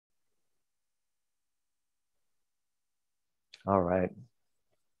All right.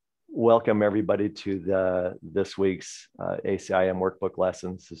 Welcome everybody to this week's ACIM workbook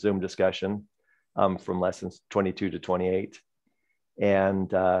lessons, Zoom discussion from lessons 22 to 28.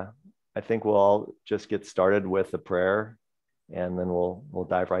 And I think we'll all just get started with a prayer, and then we'll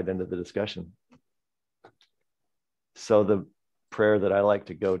dive right into the discussion. So the prayer that I like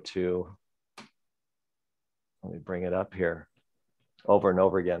to go to, let me bring it up here, over and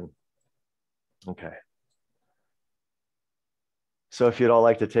over again. Okay. So if you'd all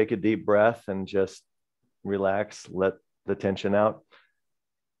like to take a deep breath and just relax, let the tension out.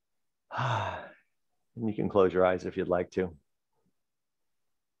 And you can close your eyes if you'd like to.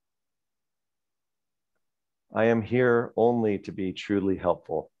 I am here only to be truly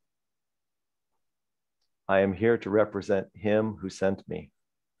helpful. I am here to represent Him who sent me.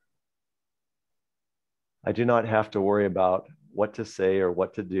 I do not have to worry about what to say or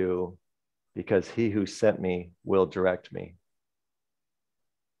what to do, because He who sent me will direct me.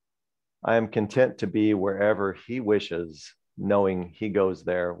 I am content to be wherever He wishes, knowing He goes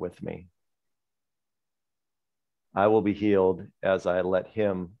there with me. I will be healed as I let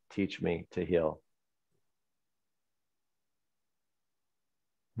Him teach me to heal.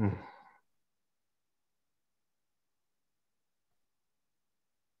 You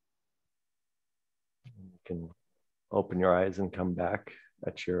can open your eyes and come back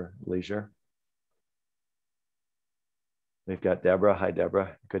at your leisure. We've got Deborah. Hi,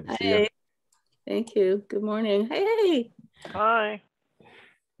 Deborah. Good to see you. Thank you. Good morning. Hey. Hi.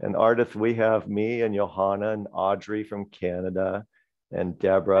 And Ardith, we have me and Johanna and Audrey from Canada, and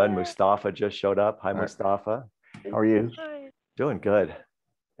Deborah and Mustafa just showed up. Hi, Mustafa. How are you? Hi. Doing good.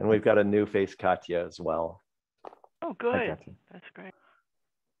 And we've got a new face, Katya, as well. Oh, good. Hi, Katya. That's great.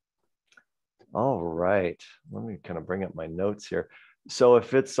 All right. Let me kind of bring up my notes here. So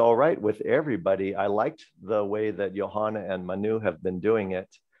if it's all right with everybody, I liked the way that Johanna and Manu have been doing it.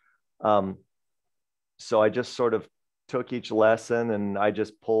 So I just sort of took each lesson and I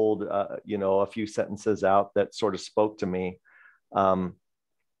just pulled, a few sentences out that sort of spoke to me.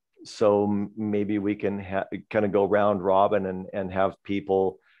 So maybe we can kind of go round robin and have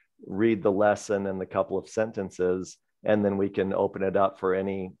people read the lesson and the couple of sentences, and then we can open it up for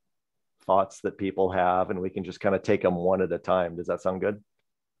any thoughts that people have, and we can just kind of take them one at a time. Does that sound good?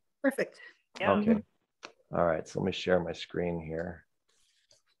 Perfect. Yeah. Okay. All right. So let me share my screen here.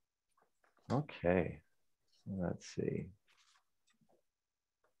 Okay. Let's see.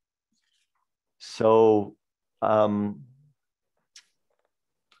 So, how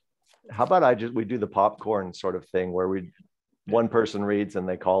about we do the popcorn sort of thing where one person reads and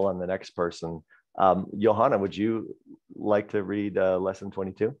they call on the next person. Johanna, would you like to read lesson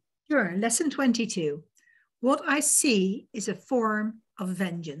 22? Sure. Lesson 22. What I see is a form of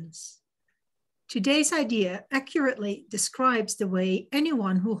vengeance. Today's idea accurately describes the way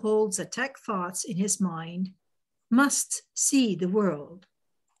anyone who holds attack thoughts in his mind must see the world.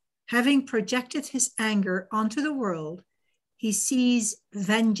 Having projected his anger onto the world, he sees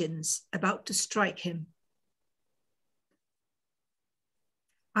vengeance about to strike him.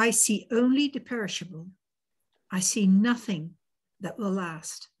 I see only the perishable. I see nothing that will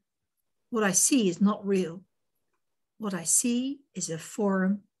last. What I see is not real. What I see is a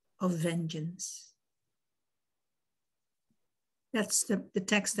form of vengeance. That's the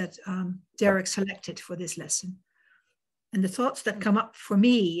text that Derek selected for this lesson. And the thoughts that come up for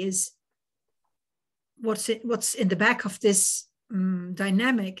me is what's in the back of this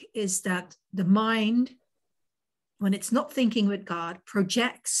dynamic is that the mind, when it's not thinking with God,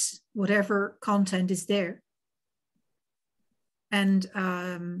 projects whatever content is there. And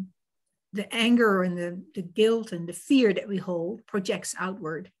the anger and the guilt and the fear that we hold projects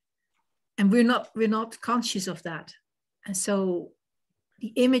outward. And we're not conscious of that. And so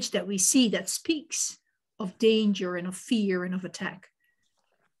the image that we see that speaks of danger and of fear and of attack,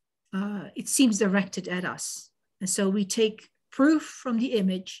 it seems directed at us. And so we take proof from the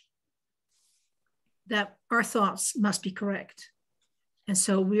image that our thoughts must be correct. And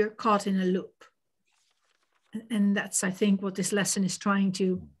so we're caught in a loop. And that's, I think, what this lesson is trying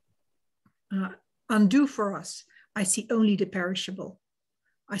to undo for us. I see only the perishable.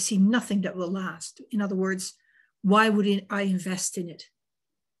 I see nothing that will last. In other words, why would I invest in it?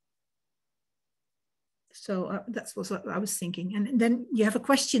 So that's what I was thinking. And then you have a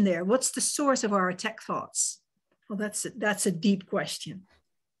question there. What's the source of our attack thoughts? Well, that's a deep question.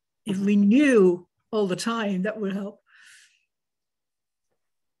 If we knew all the time, that would help.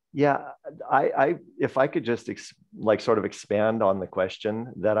 Yeah, if I could just sort of expand on the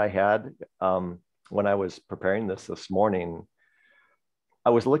question that I had when I was preparing this morning. I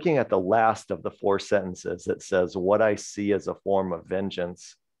was looking at the last of the 4 sentences that says, what I see as a form of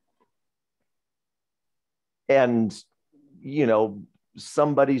vengeance. And, you know,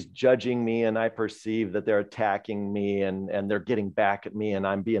 somebody's judging me and I perceive that they're attacking me and they're getting back at me and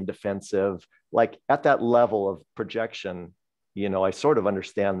I'm being defensive. Like at that level of projection, you know, I sort of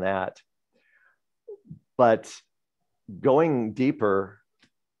understand that. But going deeper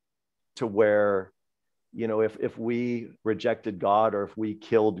to where, you know, if we rejected God or if we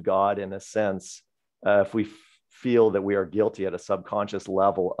killed God in a sense, if we feel that we are guilty at a subconscious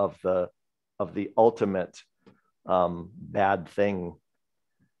level of the ultimate bad thing,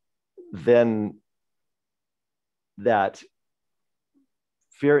 then that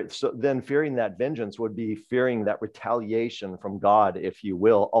fear, so then fearing that vengeance would be fearing that retaliation from God, if you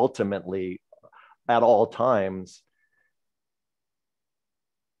will, ultimately at all times.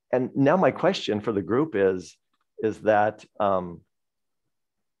 And now my question for the group is that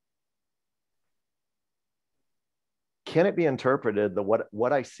can it be interpreted that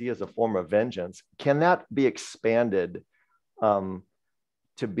what I see as a form of vengeance, can that be expanded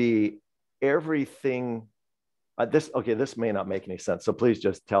to be everything? This may not make any sense, so please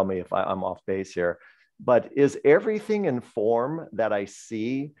just tell me if I'm off base here. But is everything in form that I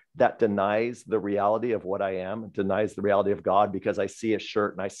see that denies the reality of what I am, denies the reality of God, because I see a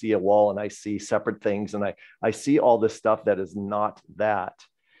shirt and I see a wall and I see separate things and I see all this stuff that is not that?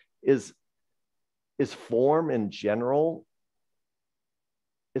 Is form in general,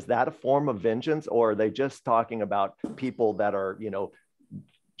 is that a form of vengeance, or are they just talking about people that are, you know,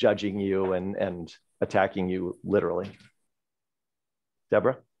 judging you and attacking you literally?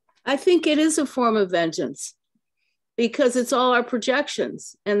 Deborah? I think it is a form of vengeance because it's all our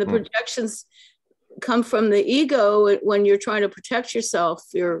projections, and the projections come from the ego. When you're trying to protect yourself,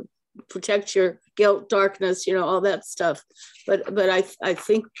 protect your guilt, darkness, you know, all that stuff. But I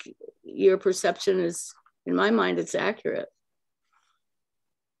think your perception is, in my mind, it's accurate.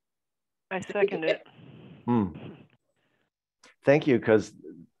 I second it. Thank you, because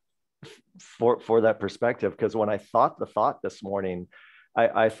for that perspective, because when I thought the thought this morning,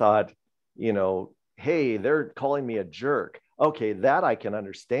 I thought, you know, hey, they're calling me a jerk. Okay, that I can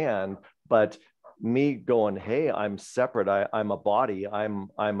understand, but me going, hey, I'm separate. I'm a body. I'm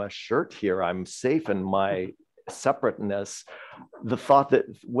a shirt here. I'm safe in my separateness. The thought that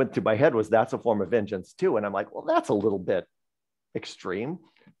went through my head was that's a form of vengeance too. And I'm like, well, that's a little bit extreme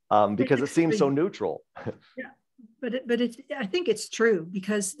because it seems so neutral. Yeah. But I think it's true,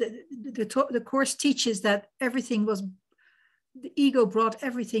 because the course teaches that everything was, the ego brought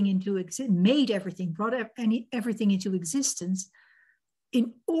everything into existence, made everything, brought everything into existence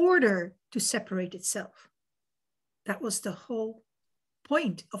in order to separate itself. That was the whole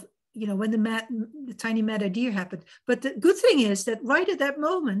point of, you know, when the tiny mad idea happened. But the good thing is that right at that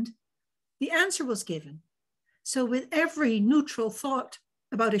moment, the answer was given. So with every neutral thought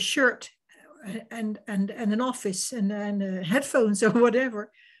about a shirt and an office and headphones or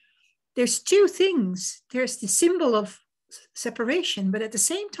whatever, there's 2 things. There's the symbol of separation, but at the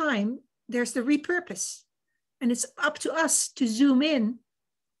same time, there's the repurpose. And it's up to us to zoom in,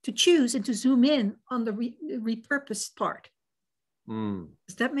 to choose and to zoom in on the repurposed part.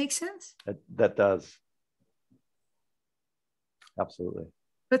 Does that make sense? That does. Absolutely.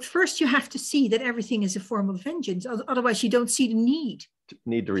 But first you have to see that everything is a form of vengeance. Otherwise you don't see the need.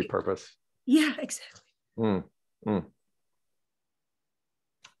 Need to repurpose. Yeah, exactly.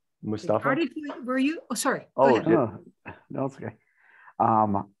 Mustafa? Were you? Oh, sorry. Oh, no, it's okay.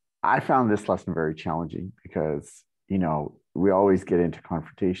 I found this lesson very challenging because, you know, we always get into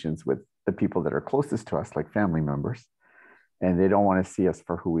confrontations with the people that are closest to us, like family members, and they don't want to see us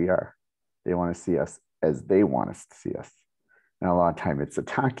for who we are. They want to see us as they want us to see us. And a lot of time it's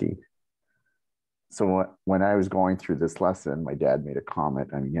attacking. So when I was going through this lesson, my dad made a comment.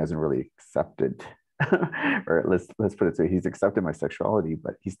 I mean, he hasn't really accepted, or let's put it so, he's accepted my sexuality,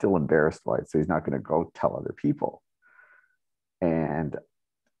 but he's still embarrassed by it. So he's not going to go tell other people. And,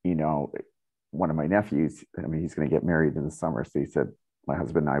 you know, one of my nephews, I mean, he's going to get married in the summer. So he said, my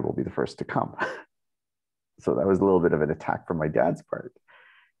husband and I will be the first to come. So that was a little bit of an attack from my dad's part,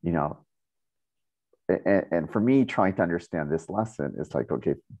 you know. And for me, trying to understand this lesson is like,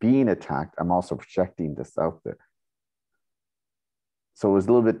 okay, being attacked, I'm also projecting this out there. So it was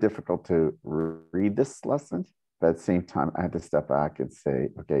a little bit difficult to read this lesson, but at the same time, I had to step back and say,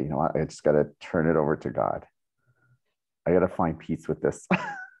 okay, you know what? I just got to turn it over to God. I got to find peace with this,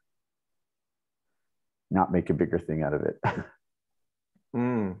 not make a bigger thing out of it.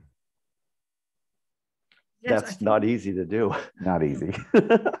 Yes, that's not easy to do. Not easy.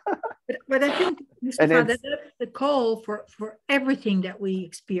 But I think, Mustafa, the call for everything that we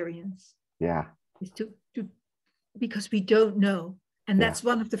experience. Yeah. Is to because we don't know. And that's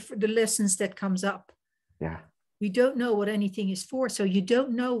one of the lessons that comes up. Yeah. We don't know what anything is for. So you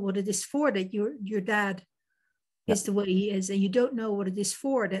don't know what it is for that your dad is the way he is. And you don't know what it is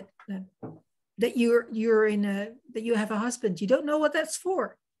for that you're in that you have a husband. You don't know what that's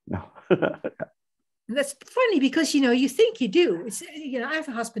for. No. And that's funny because, you think you do. It's, I have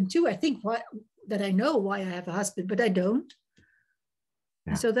a husband too. I think that I know why I have a husband, but I don't.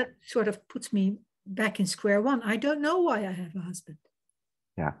 Yeah. And so that sort of puts me back in square one. I don't know why I have a husband.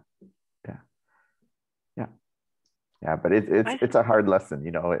 Yeah. Yeah, but it's a hard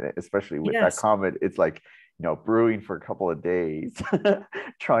lesson, especially with that comment. It's like, brewing for a couple of days,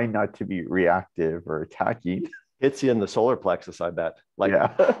 trying not to be reactive or attacking. Hits you in the solar plexus, I bet. Like,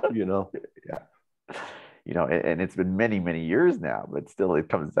 Yeah. Yeah. And it's been many, many years now, but still it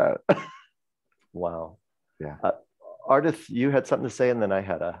comes out. Wow. Yeah. Ardith, you had something to say, and then I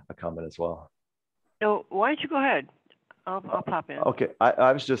had a comment as well. No, why don't you go ahead? I'll pop in. Okay,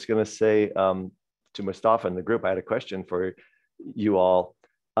 I was just going to say to Mustafa and the group, I had a question for you all.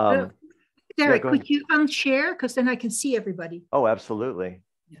 Derek, could you unshare? Because then I can see everybody. Oh, absolutely.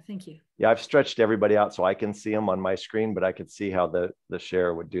 Yeah, thank you. Yeah, I've stretched everybody out so I can see them on my screen, but I could see how the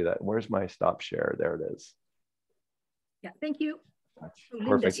share would do that. Where's my stop share? There it is. Yeah, thank you.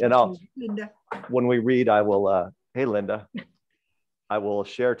 Perfect. And Linda. When we read, I will, hey, Linda, I will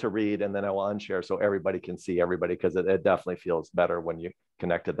share to read, and then I will unshare so everybody can see everybody, because it definitely feels better when you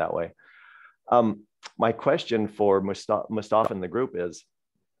connect it that way. My question for Mustafa and the group is,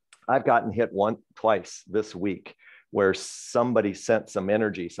 I've gotten hit twice this week where somebody sent some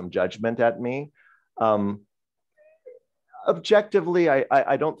energy, some judgment at me. Objectively,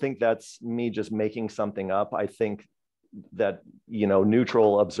 I don't think that's me just making something up. I think that,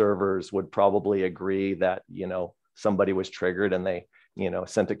 neutral observers would probably agree that, somebody was triggered and they,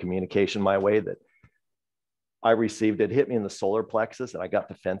 sent a communication my way that I received. It hit me in the solar plexus and I got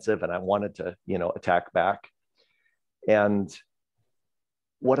defensive and I wanted to, attack back. And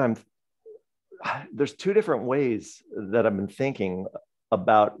there's two different ways that I've been thinking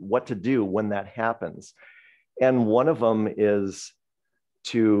about what to do when that happens. And one of them is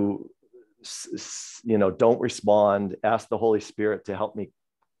to, don't respond, ask the Holy Spirit to help me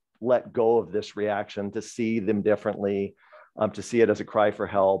let go of this reaction, to see them differently, to see it as a cry for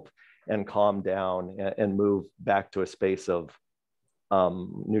help, and calm down and move back to a space of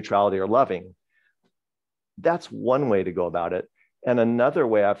neutrality or loving. That's one way to go about it. And another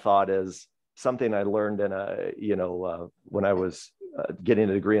way I've thought is something I learned in when I was getting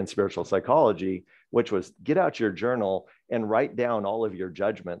a degree in spiritual psychology, which was get out your journal and write down all of your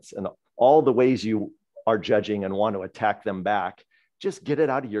judgments and all the ways you are judging and want to attack them back. Just get it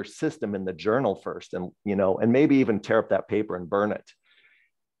out of your system in the journal first, and maybe even tear up that paper and burn it.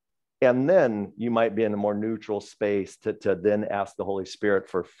 And then you might be in a more neutral space to then ask the Holy Spirit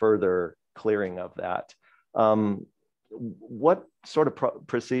for further clearing of that. What sort of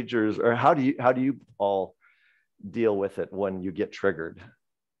procedures, or how do you all deal with it when you get triggered?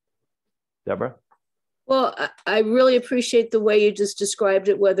 Deborah? Well, I really appreciate the way you just described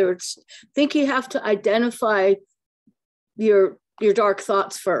it, whether it's, I think you have to identify your dark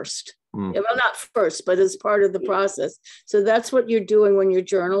thoughts first. Well, not first, but as part of the process. So that's what you're doing when you're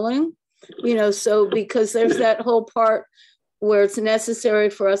journaling, so because there's that whole part where it's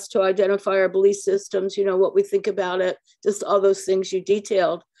necessary for us to identify our belief systems, what we think about it, just all those things you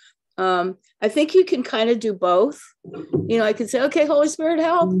detailed. I think you can kind of do both. I can say, okay, Holy Spirit,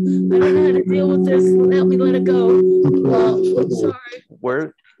 help. I don't know how to deal with this. Help me let it go. Well, sorry.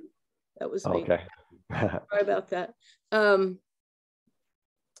 Where? That was me. Okay. Sorry about that.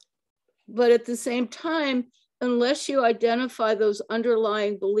 But at the same time, unless you identify those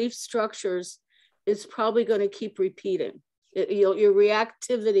underlying belief structures, it's probably going to keep repeating. Your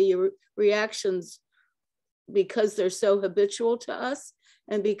reactivity, your reactions, because they're so habitual to us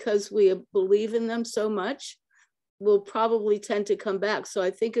and because we believe in them so much, will probably tend to come back. So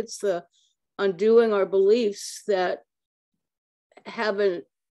I think it's the undoing our beliefs that have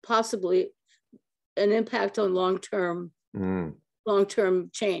possibly an impact on long-term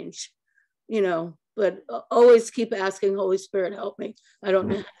change, but always keep asking, Holy Spirit, help me. I don't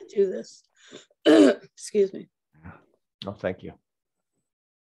know how to do this. Excuse me. Oh, thank you.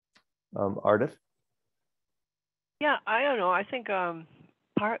 Ardith? Yeah, I don't know. I think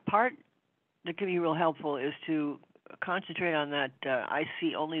part that can be real helpful is to concentrate on that. I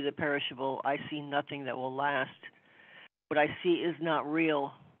see only the perishable. I see nothing that will last. What I see is not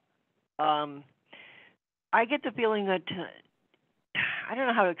real. I get the feeling that, I don't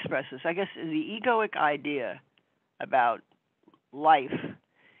know how to express this. I guess the egoic idea about life.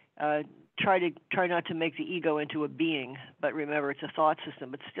 Try not to make the ego into a being, but remember it's a thought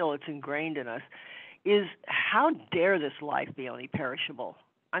system, but still it's ingrained in us. Is how dare this life be only perishable?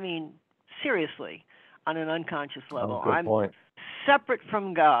 I mean, seriously, on an unconscious level. Good point. Separate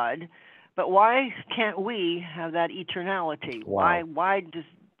from God, but why can't we have that eternality? Wow. Why does,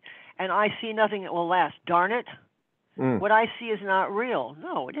 and I see nothing that will last. Darn it. What I see is not real.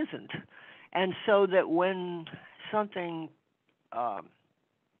 No, it isn't. And so that when something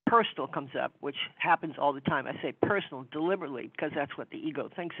personal comes up, which happens all the time, I say personal deliberately because that's what the ego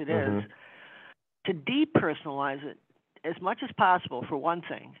thinks it is, to depersonalize it as much as possible for one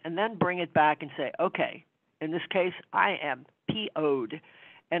thing, and then bring it back and say, okay, in this case, I am PO'd,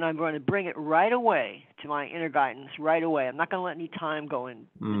 and I'm going to bring it right away to my inner guidance right away. I'm not going to let any time go in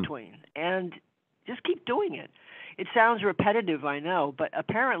between. And just keep doing it. It sounds repetitive, I know, but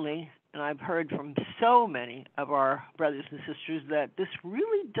apparently, and I've heard from so many of our brothers and sisters that this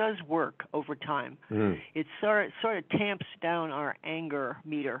really does work over time. It sort of tamps down our anger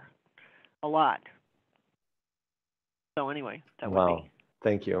meter a lot. So anyway, that would be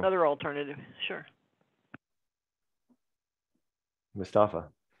Thank you. Another alternative. Sure. Mustafa.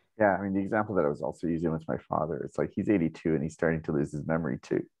 Yeah, I mean, the example that I was also using with my father, it's like he's 82 and he's starting to lose his memory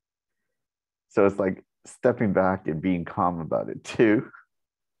too. So it's like stepping back and being calm about it too,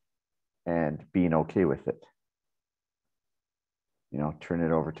 and being okay with it. You know, turn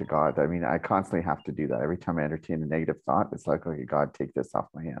it over to God. I mean, I constantly have to do that. Every time I entertain a negative thought, it's like, okay, God, take this off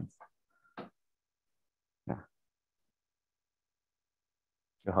my hands. Yeah.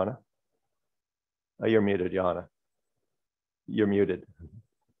 Johanna? Oh, you're muted, Johanna. You're muted.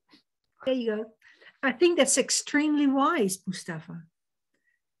 There you go. I think that's extremely wise, Mustafa.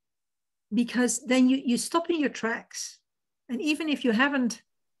 Because then you stop in your tracks. And even if you haven't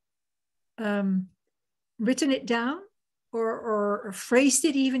written it down or phrased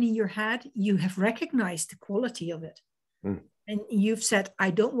it even in your head, you have recognized the quality of it. And you've said,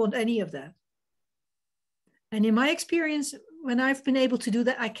 I don't want any of that. And in my experience, when I've been able to do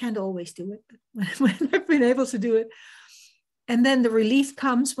that, I can't always do it, but when I've been able to do it, and then the relief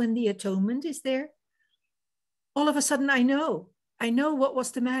comes when the atonement is there, all of a sudden I know what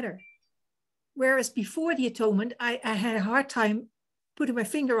was the matter. Whereas before the atonement, I had a hard time putting my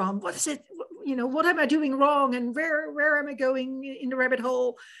finger on what is it, you know, what am I doing wrong, and where am I going in the rabbit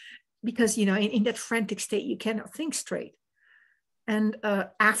hole? Because, you know, in that frantic state, you cannot think straight. And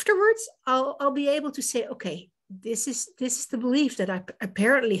afterwards, I'll be able to say, okay, this is the belief that I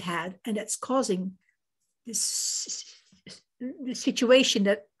apparently had, and that's causing this situation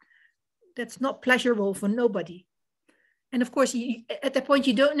that's not pleasurable for nobody. And of course, at that point,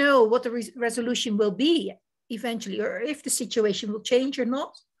 you don't know what the resolution will be eventually, or if the situation will change or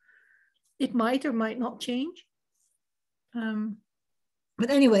not. It might or might not change. But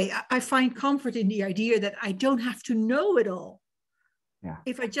anyway, I find comfort in the idea that I don't have to know it all. Yeah.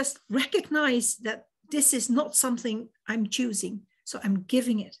 If I just recognize that this is not something I'm choosing, so I'm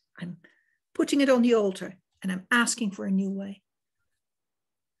giving it, I'm putting it on the altar, and I'm asking for a new way.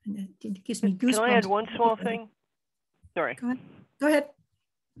 And it gives me goosebumps. Can I add one small thing? Sorry. Go ahead.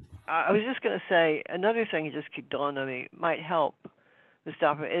 I was just going to say, another thing that just dawned on me, might help,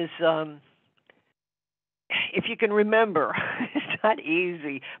 Mustafa, is if you can remember, it's not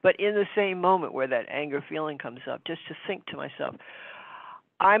easy, but in the same moment where that anger feeling comes up, just to think to myself,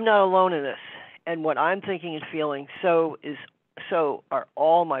 I'm not alone in this. And what I'm thinking and feeling, so are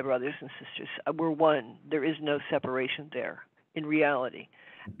all my brothers and sisters. We're one. There is no separation there in reality.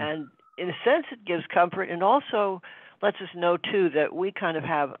 And in a sense, it gives comfort, and also lets us know, too, that we kind of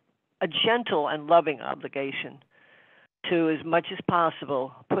have a gentle and loving obligation to, as much as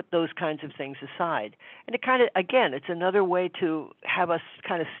possible, put those kinds of things aside. And it kind of, again, it's another way to have us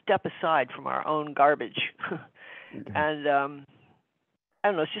kind of step aside from our own garbage. And I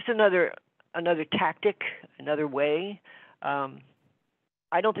don't know, it's just another tactic, another way.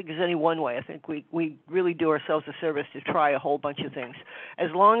 I don't think there's any one way. I think we really do ourselves a service to try a whole bunch of things.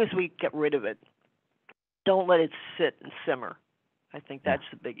 As long as we get rid of it, don't let it sit and simmer. I think that's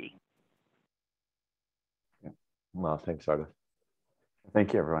the biggie. Yeah. Well, thanks, Arda.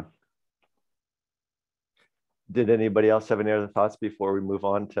 Thank you, everyone. Did anybody else have any other thoughts before we move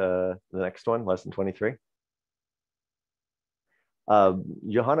on to the next one, lesson 23?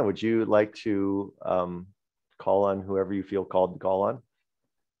 Johanna, would you like to call on whoever you feel called to call on?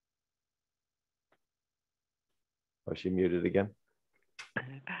 Oh, she muted again.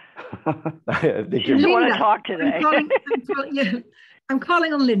 I think you want to talk today. I'm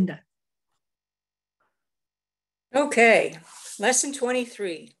calling on Linda. Okay, lesson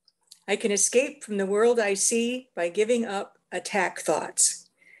 23. I can escape from the world I see by giving up attack thoughts.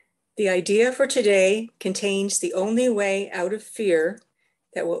 The idea for today contains the only way out of fear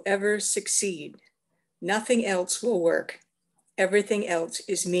that will ever succeed. Nothing else will work. Everything else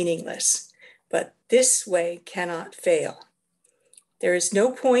is meaningless, but this way cannot fail. There is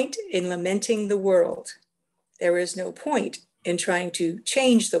no point in lamenting the world. There is no point in trying to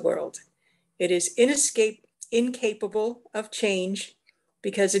change the world. It is incapable of change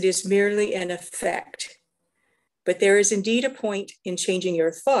because it is merely an effect. But there is indeed a point in changing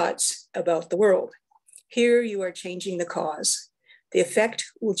your thoughts about the world. Here you are changing the cause. The effect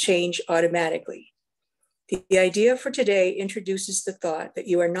will change automatically. The idea for today introduces the thought that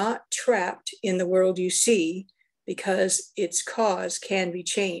you are not trapped in the world you see because its cause can be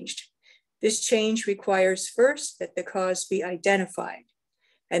changed. This change requires first that the cause be identified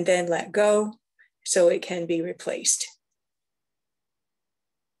and then let go so it can be replaced.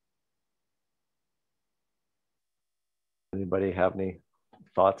 Anybody have any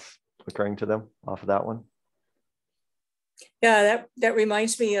thoughts occurring to them off of that one? Yeah, that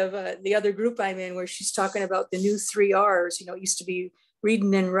reminds me of the other group I'm in where she's talking about the new 3 R's. You know, it used to be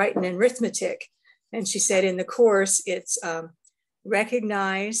reading and writing and arithmetic. And she said in the course, it's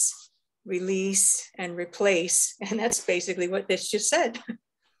recognize, release, and replace. And that's basically what this just said.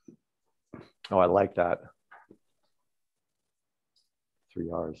 Oh, I like that. 3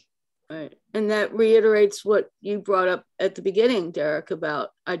 R's. Right. And that reiterates what you brought up at the beginning, Derek,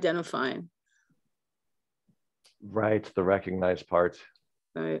 about identifying. Right, the recognized part.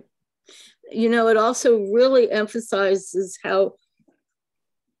 Right. You know, it also really emphasizes how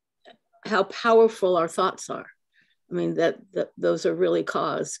powerful our thoughts are. I mean, that those are really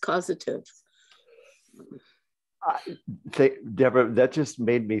causative. Deborah, that just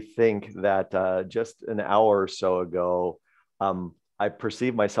made me think that just an hour or so ago, I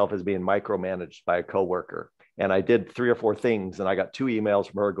perceived myself as being micromanaged by a coworker. And I did 3 or 4 things, and I got 2 emails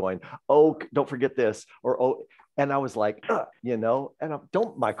from her going, "Oh, don't forget this," or "Oh," and I was like, you know, and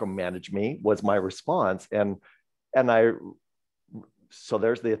don't micromanage me was my response. And so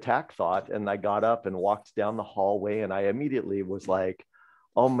there's the attack thought. And I got up and walked down the hallway, and I immediately was like,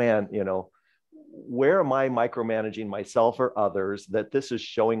 oh man, you know, where am I micromanaging myself or others that this is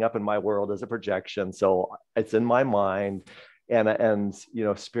showing up in my world as a projection? So it's in my mind, and you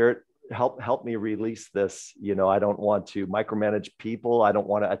know, Spirit, help me release this. You know, I don't want to micromanage people. I don't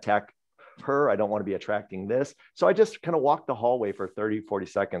want to attack her. I don't want to be attracting this. So I just kind of walked the hallway for 30, 40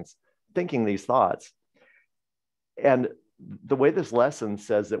 seconds thinking these thoughts. And the way this lesson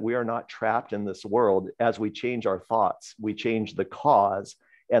says that we are not trapped in this world, as we change our thoughts, we change the cause,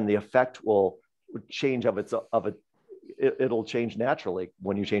 and the effect will change it'll change naturally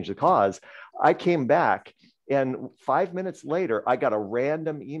when you change the cause. I came back, and 5 minutes later, I got a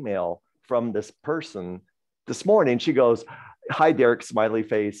random email from this person this morning. She goes, "Hi, Derek," smiley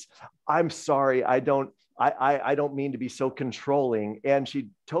face. "I'm sorry. I don't mean to be so controlling." And she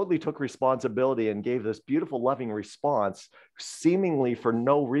totally took responsibility and gave this beautiful, loving response, seemingly for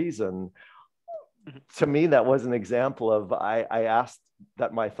no reason. To me, that was an example of I asked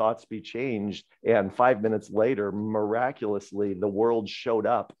that my thoughts be changed, and 5 minutes later, miraculously, the world showed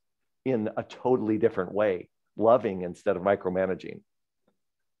up in a totally different way, loving instead of micromanaging.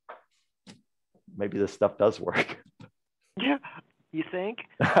 Maybe this stuff does work. Yeah, you think?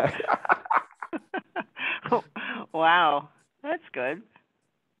 Wow, that's good.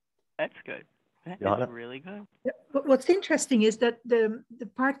 That's good. That is really good. What's interesting is that the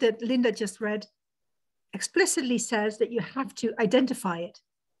part that Linda just read explicitly says that you have to identify it.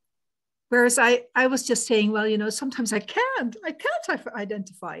 Whereas I was just saying, well, you know, sometimes I can't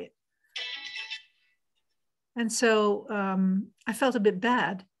identify it. And so I felt a bit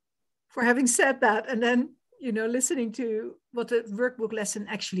bad for having said that. And then, you know, listening to what the workbook lesson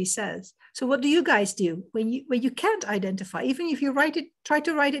actually says. So what do you guys do when you can't identify, even if you try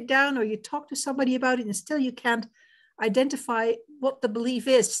to write it down, or you talk to somebody about it and still you can't identify what the belief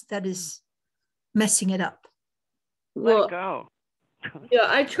is that is messing it up? Let it go. Yeah,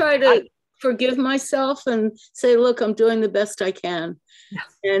 I try to forgive myself and say, look, I'm doing the best I can. Yeah.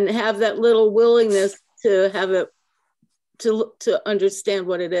 And have that little willingness to have it, to understand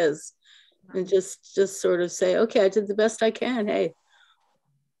what it is. And just sort of say, okay, I did the best I can. Hey.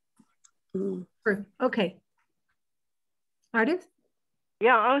 Okay. Ardith?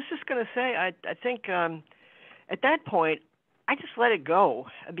 Yeah, I was just going to say, I think at that point, I just let it go,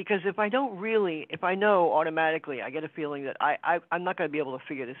 because if I know automatically, I get a feeling that I'm not going to be able to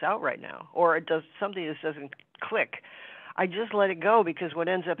figure this out right now, or something just doesn't click. I just let it go, because what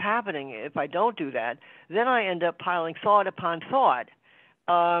ends up happening, if I don't do that, then I end up piling thought upon thought.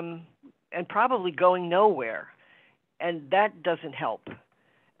 and probably going nowhere. And that doesn't help.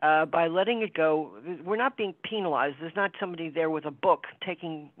 By letting it go, we're not being penalized. There's not somebody there with a book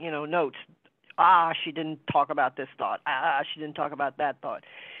taking, notes. She didn't talk about this thought. She didn't talk about that thought.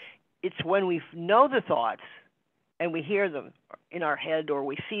 It's when we know the thoughts and we hear them in our head, or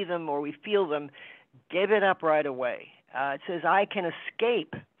we see them, or we feel them, give it up right away. It says, I can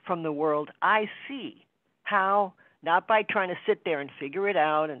escape from the world I see. How? Not by trying to sit there and figure it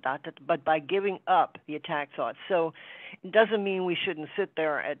out, but by giving up the attack thoughts. So it doesn't mean we shouldn't sit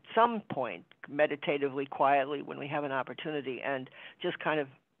there at some point meditatively, quietly, when we have an opportunity, and just kind of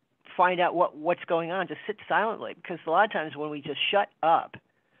find out what's going on. Just sit silently, because a lot of times when we just shut up,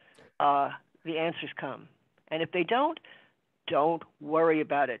 the answers come. And if they don't worry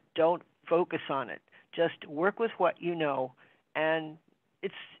about it. Don't focus on it. Just work with what you know, and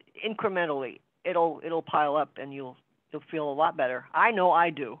it's incrementally. It'll pile up, and you'll feel a lot better. I know I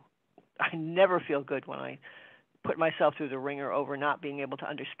do. I never feel good when I put myself through the ringer over not being able to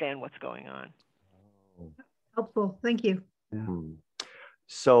understand what's going on. Helpful. Thank you. Yeah.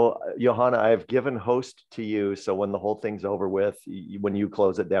 So, Johanna, I've given host to you. So when the whole thing's over with, when you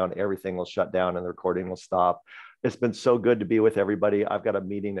close it down, everything will shut down and the recording will stop. It's been so good to be with everybody. I've got a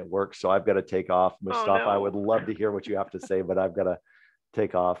meeting at work, so I've got to take off. Mustafa, I would love to hear what you have to say, but I've got to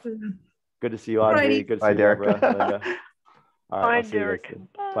take off. Good to see you, Audrey. Good to see you, Derek. Barbara, Linda. All right, Bye, Derek.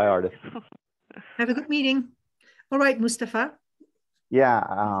 Bye, Ardith. Have a good meeting. All right, Mustafa. Yeah,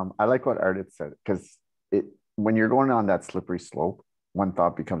 I like what Ardith said, because when you're going on that slippery slope, one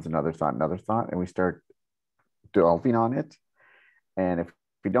thought becomes another thought, and we start delving on it. And if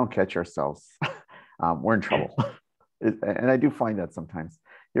we don't catch ourselves, we're in trouble. And I do find that sometimes.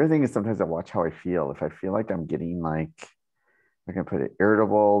 The other thing is sometimes I watch how I feel. If I feel like I'm getting I can put it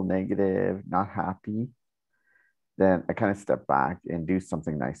irritable, negative, not happy, then I kind of step back and do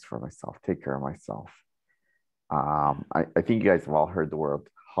something nice for myself, take care of myself. I think you guys have all heard the word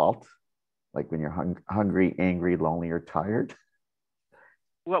halt, like when you're hungry, angry, lonely, or tired.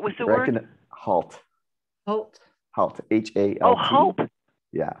 What was the word? Halt. Halt. Halt. H-A-L-T. Oh, halt.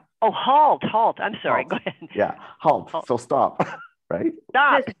 Yeah. Oh, halt. I'm sorry. Halt. Go ahead. Yeah. Halt. So stop. Right?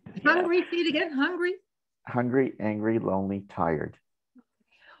 Stop. Hungry. Yeah. Say it again. Hungry. Hungry, angry, lonely, tired.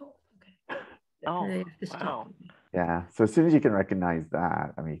 Oh, wow. Yeah. So as soon as you can recognize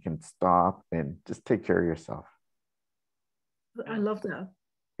that, you can stop and just take care of yourself. I love that.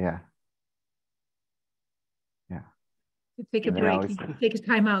 Yeah. Yeah. Take a break. Take a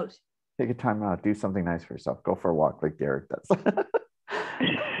time out. Take a time out. Do something nice for yourself. Go for a walk like Derek does.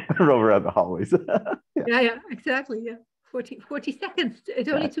 Roam around the hallways. Yeah, exactly. Yeah. 40 seconds. It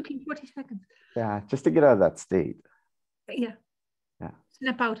only took him 40 seconds. Yeah, just to get out of that state. Yeah. Yeah.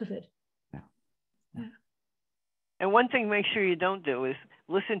 Snap out of it. Yeah. And one thing make sure you don't do is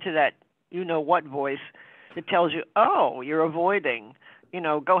listen to that what voice that tells you, oh, you're avoiding.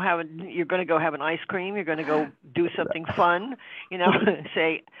 You're going to go have an ice cream. You're going to go do something fun.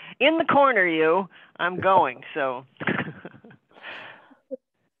 Say, in the corner, I'm going. So.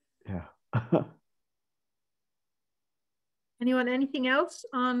 Yeah. Anything else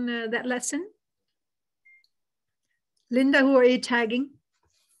on that lesson? Linda, who are you tagging?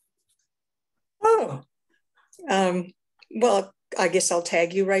 Oh, well, I guess I'll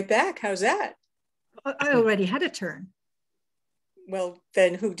tag you right back. How's that? I already had a turn. Well,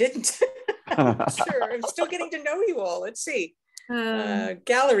 then who didn't? Sure, I'm still getting to know you all. Let's see.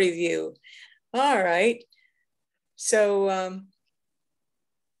 Gallery view. All right. So,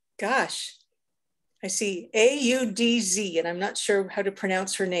 gosh, I see A-U-D-Z, and I'm not sure how to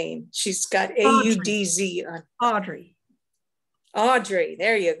pronounce her name. She's got A-U-D-Z on. Audrey. Audrey,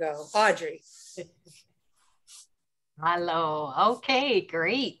 there you go, Audrey. Hello. Okay,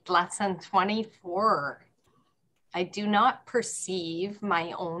 great. Lesson 24. I do not perceive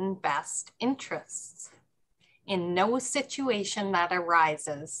my own best interests. In no situation that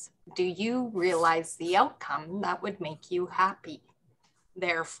arises do you realize the outcome that would make you happy.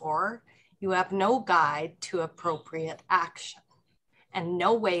 Therefore, you have no guide to appropriate action and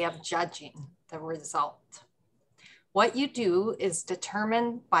no way of judging the result. What you do is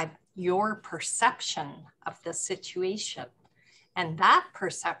determined by your perception of the situation, and that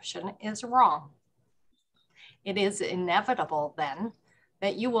perception is wrong. It is inevitable then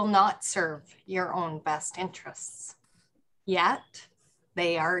that you will not serve your own best interests. Yet,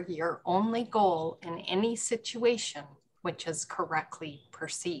 they are your only goal in any situation which is correctly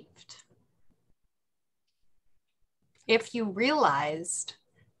perceived. If you realized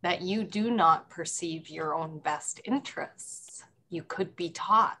that you do not perceive your own best interests, you could be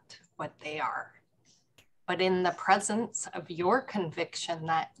taught what they are. but in the presence of your conviction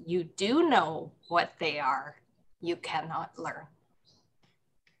that you do know what they are, you cannot learn.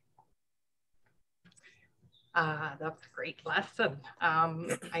 That's a great lesson.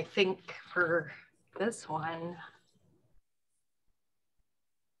 I think for this one,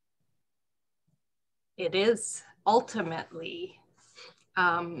 it is ultimately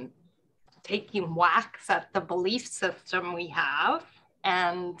taking whacks at the belief system we have.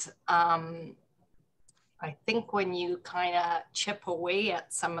 And I think when you kind of chip away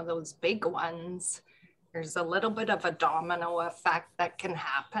at some of those big ones, there's a little bit of a domino effect that can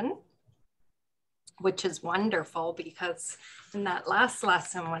happen, which is wonderful, because in that last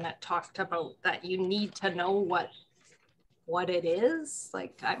lesson, when it talked about that you need to know what it is,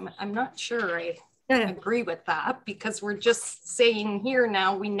 like I'm not sure I agree with that, because we're just saying here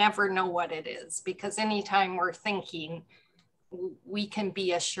now we never know what it is, because anytime we're thinking, we can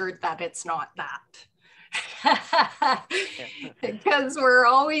be assured that it's not that. Because we're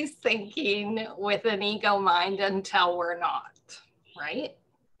always thinking with an ego mind until we're not, right?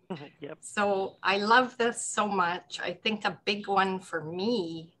 Yep. So I love this so much. I think a big one for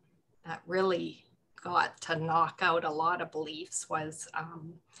me that really got to knock out a lot of beliefs was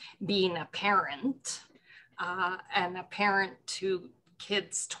being a parent, and a parent to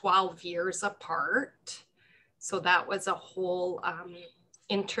kids 12 years apart. So that was a whole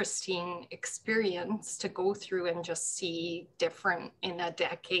interesting experience to go through and just see different, in a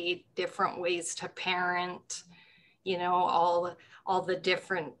decade, different ways to parent, you know, all the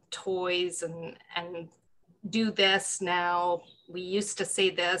different toys and do this now. We used to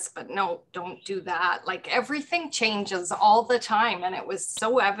say this, but no, don't do that. Like everything changes all the time. And it was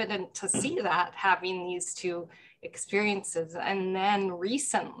so evident to see that, having these two experiences. And then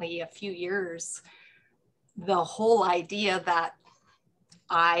recently, a few years, the whole idea that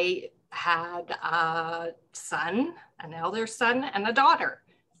I had a son, an elder son, and a daughter,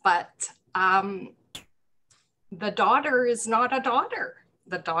 but the daughter is not a daughter.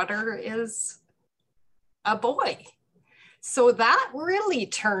 The daughter is a boy. So that really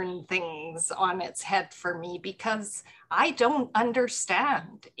turned things on its head for me, because I don't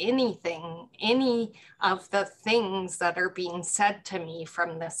understand anything, any of the things that are being said to me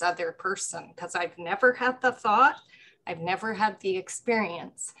from this other person, because I've never had the thought, I've never had the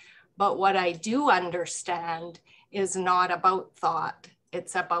experience. But what I do understand is not about thought.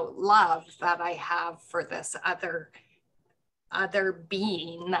 It's about love that I have for this other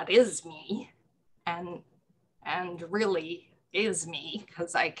being that is me, and really is me,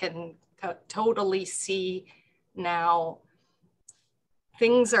 because I can totally see now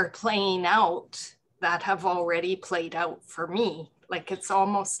things are playing out that have already played out for me. Like it's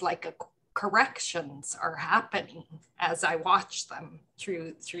almost like corrections are happening as I watch them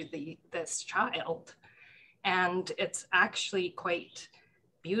through this child. And it's actually quite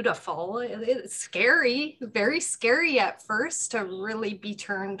beautiful. It's scary, very scary at first to really be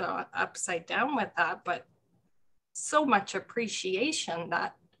turned upside down with that, but so much appreciation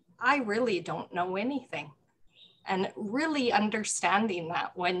that I really don't know anything. And really understanding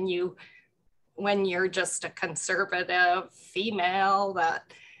that when you're just a conservative female,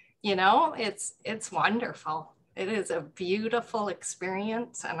 that, you know, it's wonderful. It is a beautiful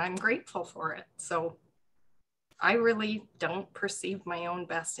experience, and I'm grateful for it. So I really don't perceive my own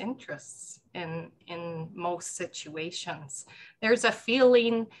best interests in most situations. There's a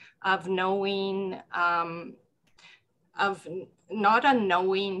feeling of knowing, of not a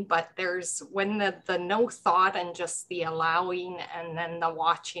knowing, but there's when the no thought and just the allowing, and then the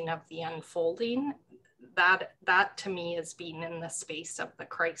watching of the unfolding, that to me is being in the space of the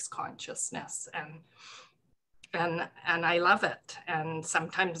Christ consciousness, and I love it. And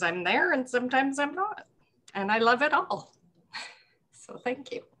sometimes I'm there and sometimes I'm not, and I love it all. So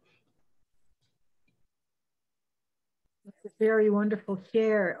thank you. That's a very wonderful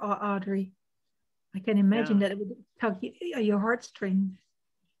share, Audrey. I can imagine that it would tug your heartstrings.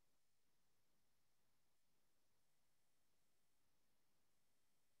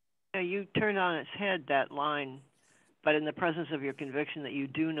 You turned on its head that line, but in the presence of your conviction that you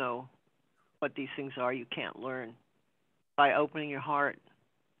do know what these things are, you can't learn. By opening your heart.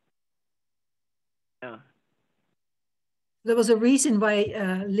 Yeah. There was a reason why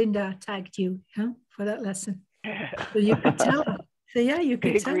Linda tagged you, huh, for that lesson. So you could tell her. So yeah, you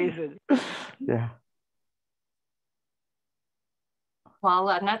could tell reason. Yeah. Well,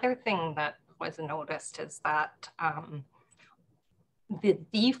 another thing that was noticed is that the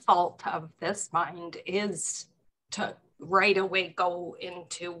default of this mind is to right away go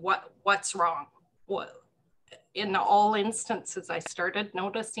into what's wrong. In all instances, I started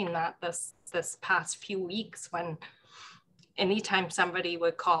noticing that this this past few weeks when anytime somebody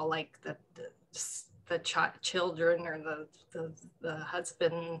would call, like the children or the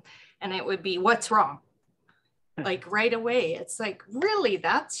husband, and it would be, what's wrong? Like right away, it's like, really,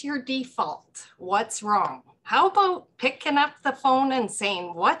 that's your default. What's wrong? How about picking up the phone and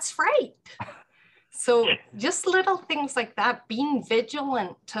saying, what's right? So just little things like that, being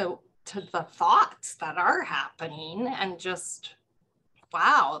vigilant to the thoughts that are happening, and just,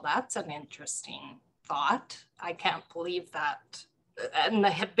 wow, that's an interesting thought. I can't believe that. And the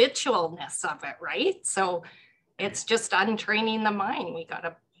habitualness of it, right? So it's just untraining the mind. We got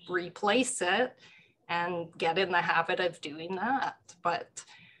to replace it and get in the habit of doing that. But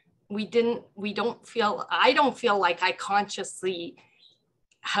I don't feel like I consciously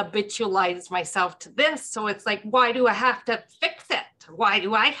habitualize myself to this. So it's like, why do I have to fix it? Why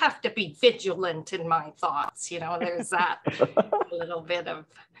do I have to be vigilant in my thoughts? You know, there's that little bit of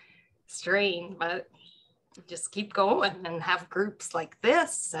strain, but just keep going and have groups like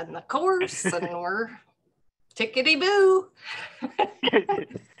this and the course, and we're tickety boo.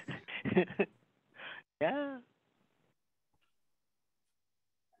 Yeah.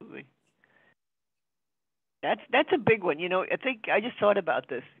 That's a big one. You know, I think I just thought about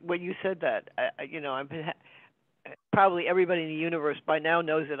this when you said that. I've been probably everybody in the universe by now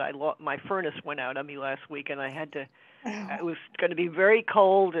knows that my furnace went out on me last week, and I had to. It was going to be very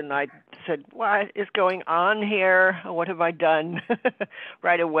cold, and I said, "What is going on here? What have I done?"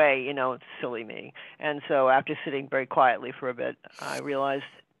 Right away, you know, it's silly me. And so after sitting very quietly for a bit, I realized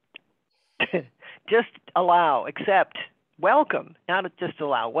just allow, accept, welcome, not just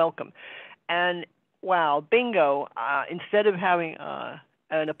allow, welcome. And wow, bingo, instead of having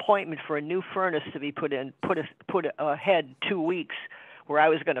an appointment for a new furnace to be put ahead 2 weeks, where I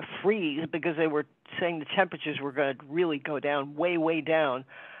was going to freeze because they were saying the temperatures were going to really go down, way, way down,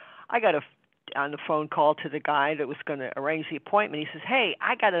 I got on the phone call to the guy that was going to arrange the appointment. He says, "Hey,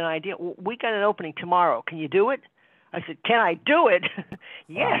 I got an idea. We got an opening tomorrow. Can you do it?" I said, "Can I do it?"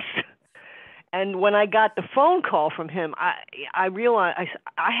 Yes. And when I got the phone call from him, I realized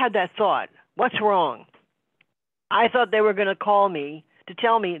I had that thought, what's wrong? I thought they were going to call me to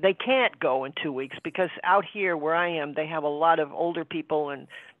tell me they can't go in 2 weeks because out here where I am, they have a lot of older people and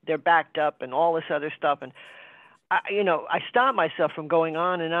they're backed up and all this other stuff. And, I stopped myself from going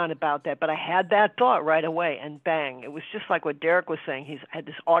on and on about that, but I had that thought right away, and bang, it was just like what Derek was saying. He's had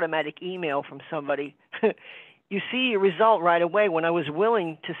this automatic email from somebody. You see your result right away. When I was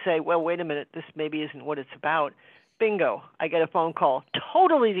willing to say, well, wait a minute, this maybe isn't what it's about, bingo, I get a phone call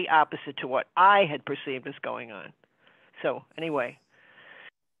totally the opposite to what I had perceived as going on. So anyway,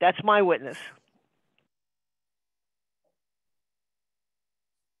 that's my witness.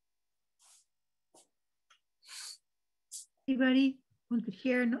 Anybody want to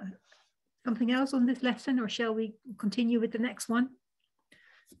share something else on this lesson, or shall we continue with the next one?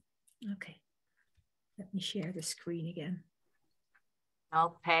 Okay. Let me share the screen again.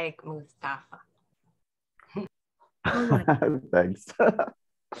 I'll peg Mustafa. All right. Thanks.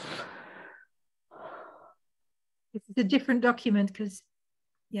 It's a different document because,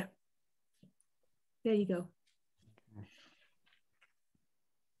 yeah. There you go.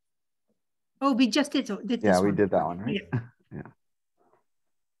 Oh, we just did this yeah, one. we did that one, right? Yeah. Yeah.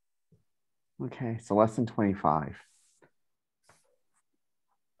 Okay, so lesson 25.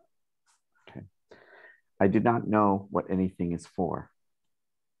 Okay. I do not know what anything is for.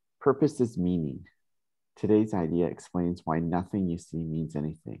 Purpose is meaning. Today's idea explains why nothing you see means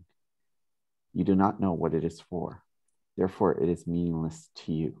anything. You do not know what it is for. Therefore, it is meaningless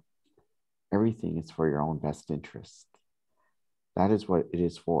to you. Everything is for your own best interest. That is what it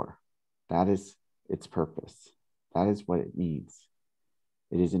is for. That is its purpose. That is what it means.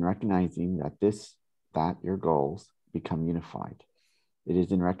 It is in recognizing that your goals become unified. It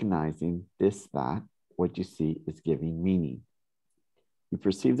is in recognizing that what you see is giving meaning. You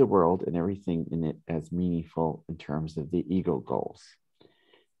perceive the world and everything in it as meaningful in terms of the ego goals.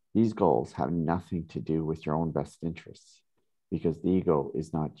 These goals have nothing to do with your own best interests because the ego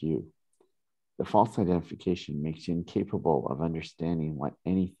is not you. The false identification makes you incapable of understanding what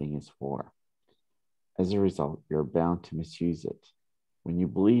anything is for. As a result, you're bound to misuse it. When you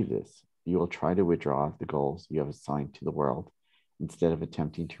believe this, you will try to withdraw the goals you have assigned to the world instead of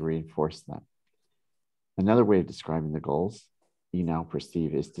attempting to reinforce them. Another way of describing the goals you now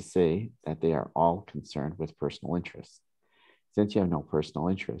perceive is to say that they are all concerned with personal interests. Since you have no personal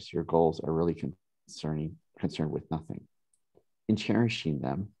interests, your goals are really concerned with nothing. In cherishing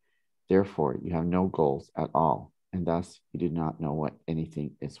them, therefore, you have no goals at all, and thus you do not know what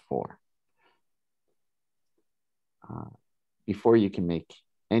anything is for. Before you can make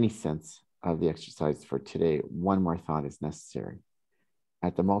any sense of the exercise for today, one more thought is necessary.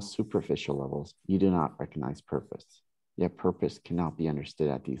 At the most superficial levels, you do not recognize purpose. Yet purpose cannot be understood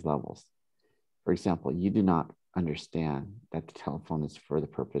at these levels. For example, you do not understand that the telephone is for the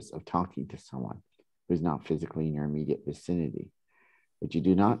purpose of talking to someone who is not physically in your immediate vicinity. What you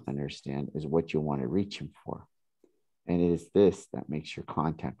do not understand is what you want to reach him for. And it is this that makes your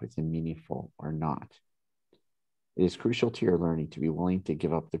contact with him meaningful or not. It is crucial to your learning to be willing to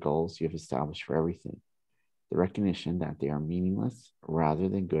give up the goals you have established for everything. The recognition that they are meaningless rather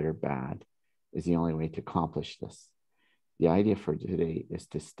than good or bad is the only way to accomplish this. The idea for today is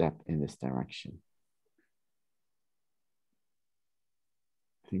to step in this direction.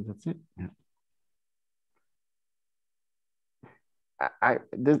 I think that's it. Yeah.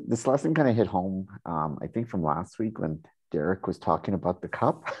 This lesson kind of hit home, I think from last week when Derek was talking about the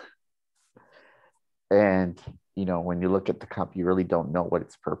cup. And, you know, when you look at the cup, you really don't know what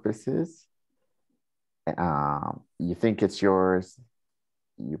its purpose is. You think it's yours.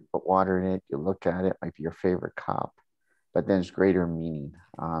 You put water in it, you look at it, might be your favorite cup, but then there's greater meaning.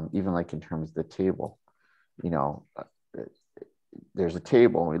 Even like in terms of the table, you know, there's a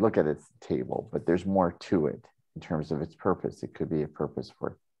table and we look at it as a table, but there's more to it in terms of its purpose. It could be a purpose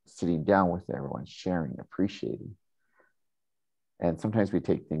for sitting down with everyone, sharing, appreciating. And sometimes we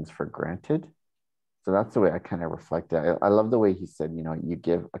take things for granted. So that's the way I kind of reflect it. I love the way he said, you know, you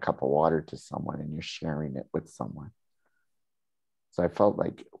give a cup of water to someone and you're sharing it with someone. So I felt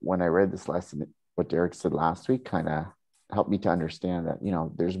like when I read this lesson, what Derek said last week kind of helped me to understand that, you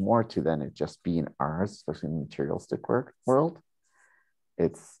know, there's more to than it just being ours, especially in the materialistic world.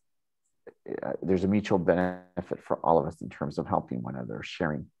 There's a mutual benefit for all of us in terms of helping one another,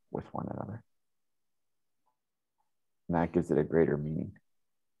 sharing with one another. And that gives it a greater meaning.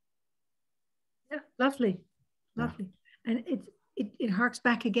 Yeah, lovely. Yeah. And it harks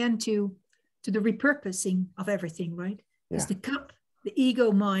back again to the repurposing of everything, right? Because the cup, the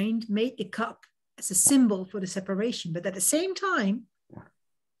ego mind made the cup as a symbol for the separation, but at the same time,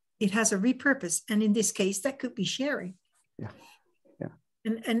 it has a repurpose. And in this case, that could be sharing. Yeah.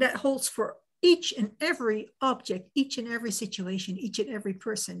 And that holds for each and every object, each and every situation, each and every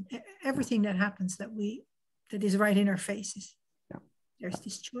person, everything that happens that is right in our faces. Yeah. There's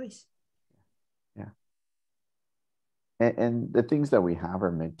this choice. Yeah. And the things that we have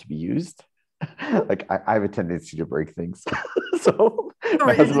are meant to be used. Like I have a tendency to break things. So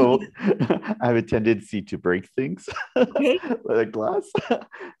my husband I have a tendency to break things. Okay. Like a glass.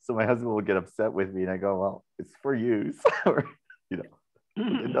 So my husband will get upset with me and I go, well, it's for use. Or, you know,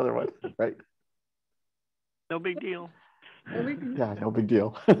 another one, right? No big deal. Yeah, no big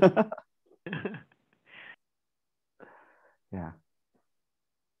deal. Yeah.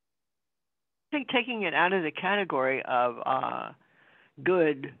 I think taking it out of the category of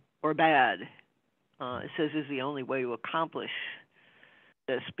good or bad, it says is the only way to accomplish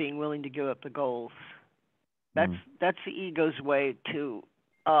this, being willing to give up the goals. That's the ego's way to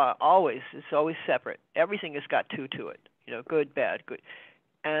it's always separate. Everything has got two to it, you know, good, bad, good.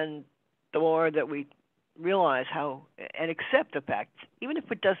 And the more that we realize how and accept the fact, even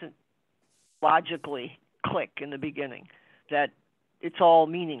if it doesn't logically click in the beginning, that it's all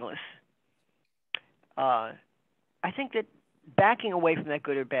meaningless. I think that backing away from that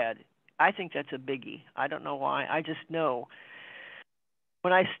good or bad, I think that's a biggie. I don't know why. I just know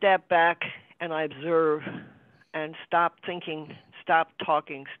when I step back and I observe and stop thinking, stop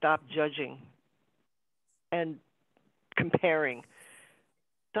talking, stop judging, and comparing,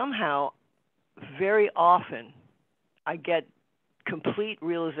 somehow, very often, I get complete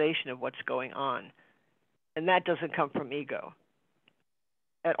realization of what's going on. And that doesn't come from ego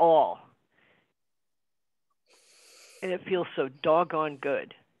at all. And it feels so doggone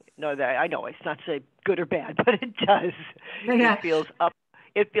good. No, that I know it's not to say good or bad, but it does. Yeah.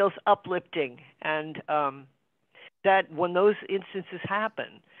 It feels uplifting, and that when those instances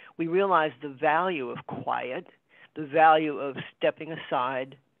happen, we realize the value of quiet, the value of stepping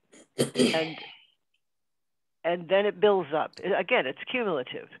aside, and then it builds up. Again, it's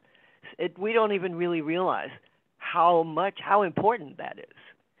cumulative. We don't even really realize how important that is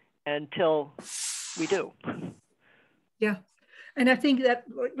until we do. Yeah, and I think that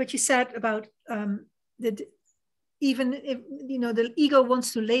what you said about that, even if the ego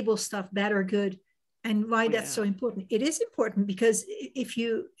wants to label stuff bad or good, and why that's so important. It is important because if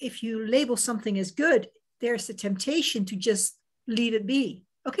you label something as good, there's the temptation to just leave it be.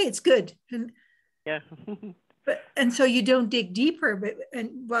 Okay, it's good, and and so you don't dig deeper,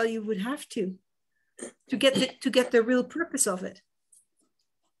 while you would have to get the real purpose of it.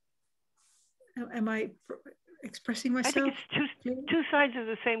 Am I expressing I myself? think it's two sides of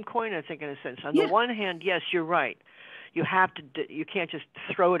the same coin, I think, in a sense. On Yeah. the one hand, yes, you're right. You have to. You can't just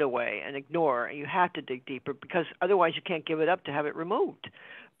throw it away and ignore. You have to dig deeper because otherwise you can't give it up to have it removed.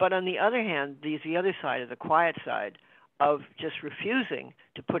 But on the other hand, the other side, of the quiet side, of just refusing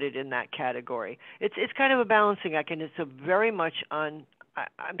to put it in that category. It's kind of a balancing act, and it's a very much on,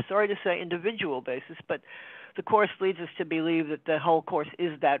 I'm sorry to say, individual basis, but the Course leads us to believe that the whole Course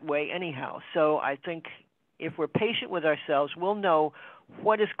is that way anyhow. So I think if we're patient with ourselves, we'll know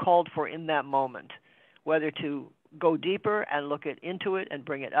what is called for in that moment, whether to go deeper and look into it and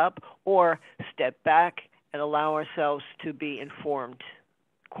bring it up, or step back and allow ourselves to be informed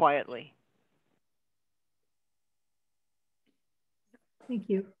quietly. Thank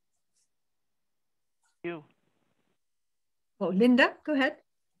you. You. Oh, Linda, go ahead.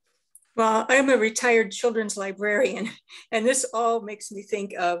 Well, I'm a retired children's librarian, and this all makes me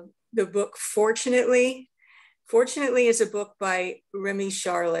think of the book Fortunately. Fortunately is a book by Remy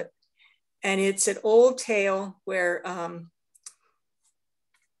Charlotte, and it's an old tale where,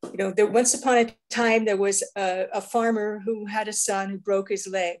 once upon a time, there was a farmer who had a son who broke his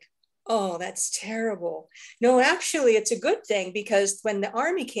leg. Oh, that's terrible. No, actually, it's a good thing, because when the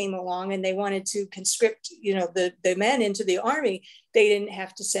army came along and they wanted to conscript, the men into the army, they didn't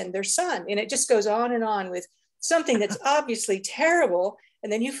have to send their son. And it just goes on and on with something that's obviously terrible.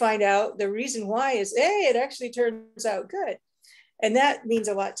 And then you find out the reason why is, hey, it actually turns out good. And that means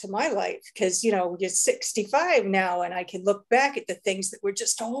a lot to my life, because, you're 65 now, and I can look back at the things that were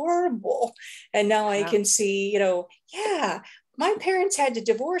just horrible. And now I can see, yeah, my parents had to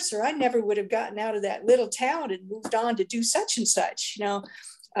divorce, or I never would have gotten out of that little town and moved on to do such and such,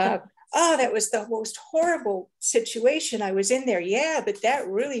 that was the most horrible situation I was in there. Yeah, but that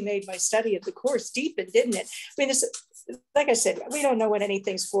really made my study of the Course deepen, didn't it? I mean, it's, like I said, we don't know what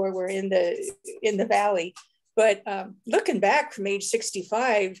anything's for. We're in the valley. But looking back from age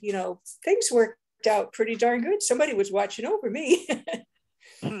 65, things worked out pretty darn good. Somebody was watching over me.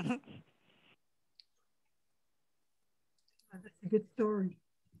 That's a good story.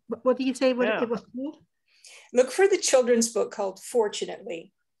 What do you say? What it was called? Look for the children's book called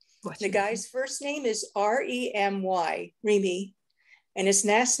Fortunately. The guy's first name is Remy, Remy, and his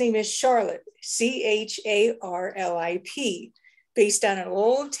last name is Charlotte, Charlip, based on an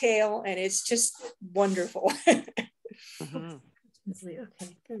old tale, and it's just wonderful. Okay,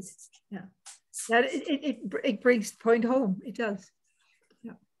 good. Yeah, that it brings the point home. It does.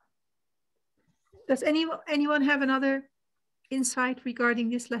 Yeah. Does anyone have another insight regarding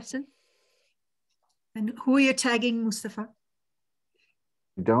this lesson? And who are you tagging, Mustafa?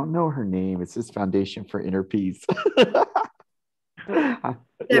 I don't know her name. It's just Foundation for Inner Peace. Deborah.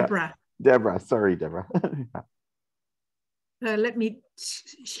 Yeah. Deborah. Sorry, Deborah. Let me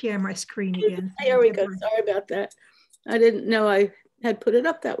share my screen again. There we go. Sorry about that. I didn't know I had put it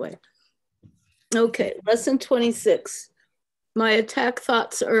up that way. Okay, lesson 26. My attack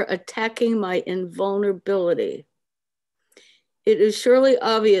thoughts are attacking my invulnerability. It is surely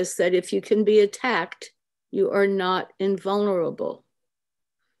obvious that if you can be attacked, you are not invulnerable.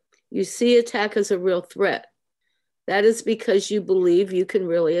 You see attack as a real threat. That is because you believe you can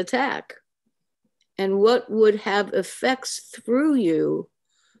really attack. And what would have effects through you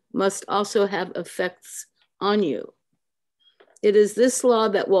must also have effects on you. It is this law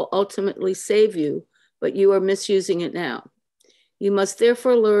that will ultimately save you, but you are misusing it now. You must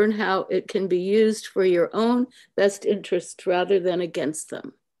therefore learn how it can be used for your own best interest rather than against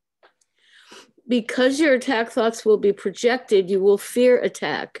them. Because your attack thoughts will be projected, you will fear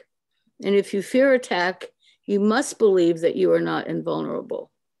attack. And if you fear attack, you must believe that you are not invulnerable.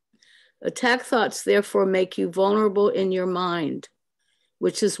 Attack thoughts therefore make you vulnerable in your mind,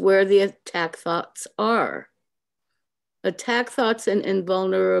 which is where the attack thoughts are. Attack thoughts and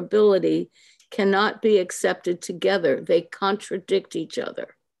invulnerability cannot be accepted together. They contradict each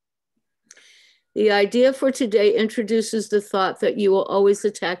other. The idea for today introduces the thought that you will always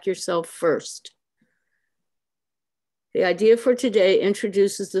attack yourself first. The idea for today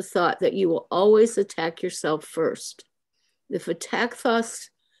introduces the thought that you will always attack yourself first. If attack thoughts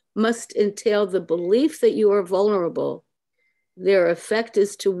must entail the belief that you are vulnerable, their effect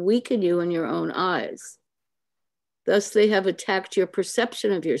is to weaken you in your own eyes. Thus, they have attacked your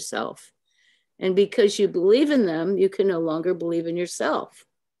perception of yourself. And because you believe in them, you can no longer believe in yourself.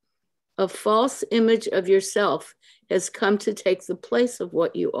 A false image of yourself has come to take the place of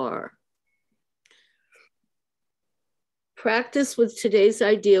what you are. Practice with today's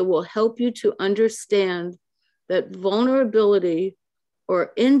idea will help you to understand that vulnerability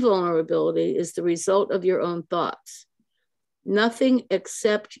or invulnerability is the result of your own thoughts. Nothing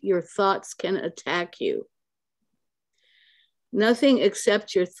except your thoughts can attack you. Nothing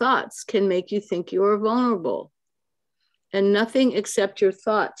except your thoughts can make you think you are vulnerable. And nothing except your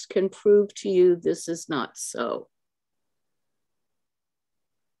thoughts can prove to you this is not so.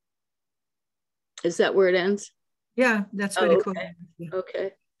 Is that where it ends? Yeah, that's where the quote ends.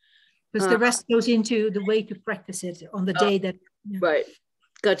 Okay. Because the rest goes into the way to practice it on the day that. Yeah. Right.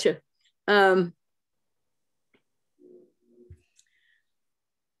 Gotcha.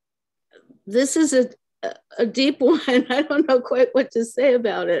 This is a deep one. I don't know quite what to say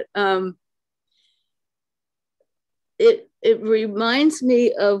about it. It reminds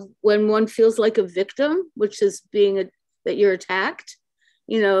me of when one feels like a victim, which is that you're attacked,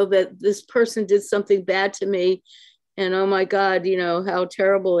 that this person did something bad to me, and oh my God, how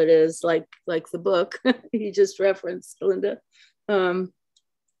terrible it is, like the book you just referenced, Linda.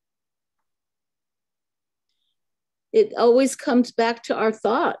 It always comes back to our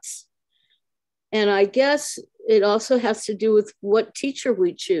thoughts. And I guess it also has to do with what teacher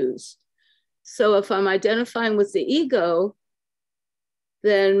we choose. So if I'm identifying with the ego,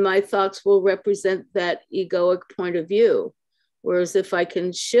 then my thoughts will represent that egoic point of view. Whereas if I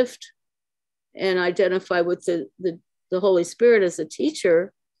can shift and identify with the Holy Spirit as a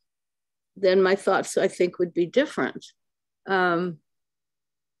teacher, then my thoughts, I think, would be different. But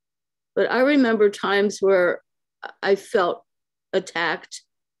I remember times where I felt attacked,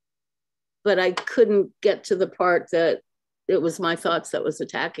 but I couldn't get to the part that it was my thoughts that was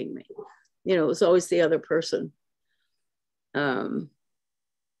attacking me. It was always the other person. Johanna,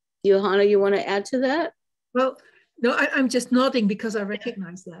 you want to add to that? Well, no, I'm just nodding because I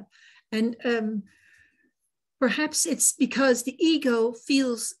recognize that. And perhaps it's because the ego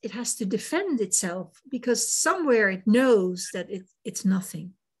feels it has to defend itself because somewhere it knows that it's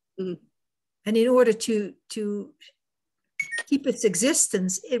nothing. Mm-hmm. And in order to keep its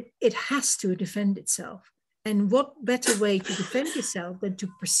existence, it has to defend itself. And what better way to defend yourself than to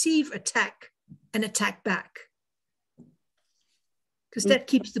perceive attack and attack back? Because that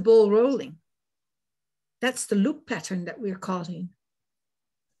keeps the ball rolling. That's the loop pattern that we're caught in.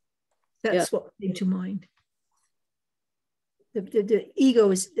 That's what came to mind. The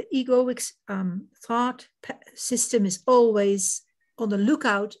egoic thought system is always on the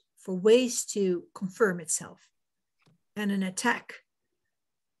lookout for ways to confirm itself. And an attack,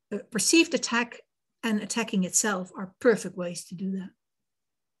 a perceived attack and attacking itself are perfect ways to do that.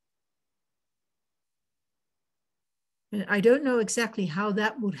 And I don't know exactly how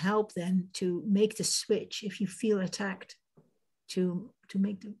that would help then to make the switch if you feel attacked to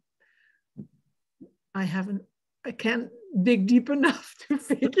make the, I can't dig deep enough to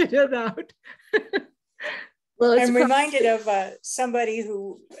figure that out. Well, I'm reminded of somebody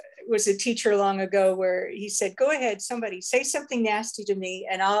who was a teacher long ago where he said, go ahead, somebody say something nasty to me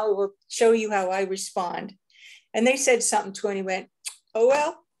and I will show you how I respond. And they said something to him and he went, oh,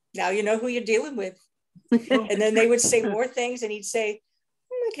 well, now you know who you're dealing with. And then they would say more things and he'd say,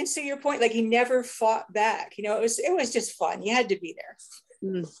 I can see your point. Like he never fought back. It was just fun. You had to be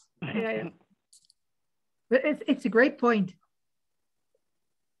there. Yeah. But it's a great point.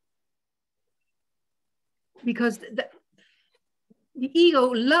 Because the ego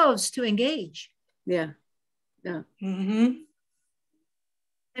loves to engage. Yeah. Yeah. Mm-hmm.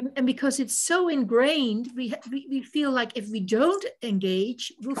 And because it's so ingrained, we feel like if we don't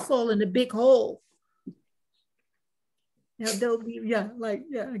engage, we'll fall in a big hole. There'll be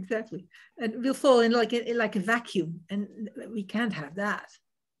exactly, and we'll fall in like a vacuum, and we can't have that.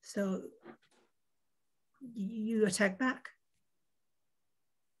 So you attack back.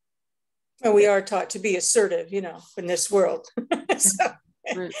 Well, we are taught to be assertive, in this world. So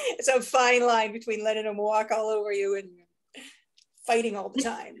right. It's a fine line between letting them walk all over you and fighting all the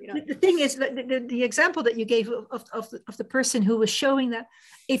time. The thing is, the example that you gave of the person who was showing that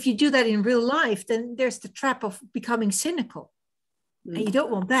if you do that in real life, then there's the trap of becoming cynical. Mm-hmm. And you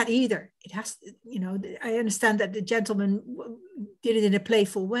don't want that either. It has, I understand that the gentleman did it in a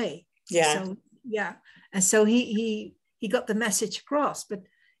playful way. Yeah. So, yeah. And so he got the message across. But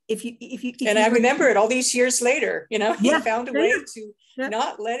if you I remember it all these years later, he found a way to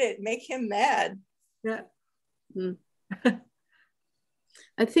not let it make him mad. Yeah. Mm-hmm.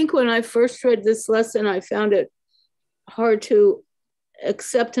 I think when I first read this lesson, I found it hard to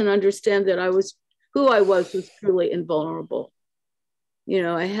accept and understand that who I was truly invulnerable.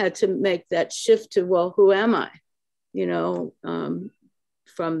 I had to make that shift to, well, who am I?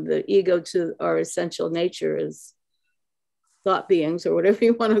 From the ego to our essential nature as thought beings, or whatever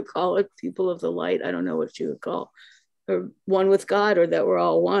you want to call it, people of the light. I don't know what you would call, or one with God, or that we're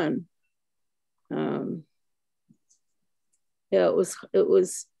all one. Yeah,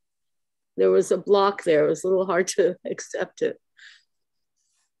 there was a block there. It was a little hard to accept it.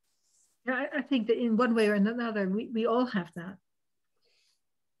 Yeah, I think that in one way or another, we all have that.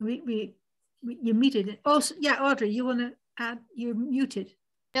 You meet it. Also, yeah, Audrey, you want to add? You're muted.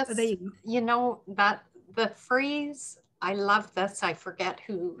 Yes, oh, there you go. You know, that the phrase, I love this, I forget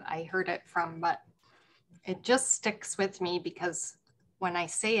who I heard it from, but it just sticks with me because when I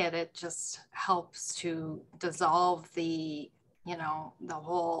say it, it just helps to dissolve the, you know, the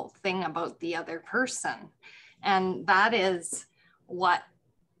whole thing about the other person. And that is what,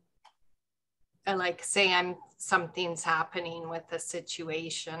 like, say something's happening with a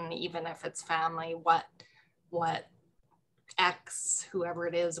situation, even if it's family, what X, whoever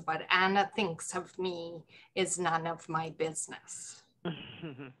it is, what Anna thinks of me is none of my business.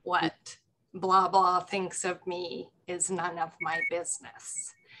 What blah blah thinks of me is none of my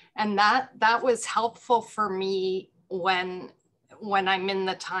business. And that was helpful for me when I'm in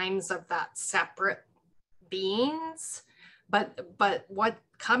the times of that separate beings. But what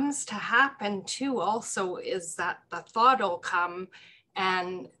comes to happen too also is that the thought will come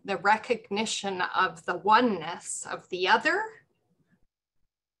and the recognition of the oneness of the other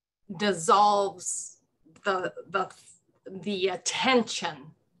dissolves the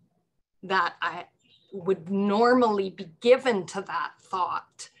attention that I would normally be given to that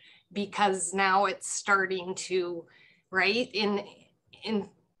thought, because now it's starting to, right, in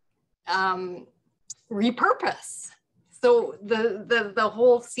repurpose. So the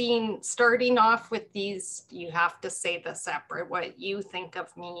whole scene, starting off with these, you have to say the separate, what you think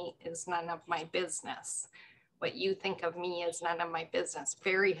of me is none of my business. What you think of me is none of my business.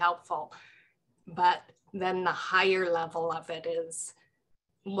 Very helpful. But then the higher level of it is,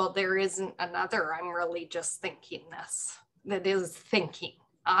 well, there isn't another. I'm really just thinking this. That is thinking.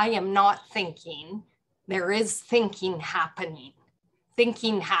 I am not thinking. There is thinking happening.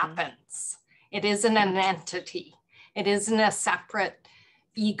 Thinking happens. It isn't an entity. It isn't a separate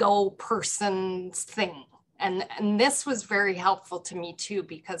ego person's thing. And this was very helpful to me too,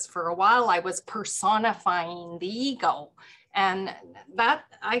 because for a while I was personifying the ego. And that,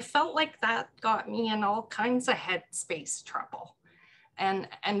 I felt like that got me in all kinds of headspace trouble. And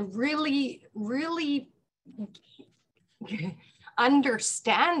really, really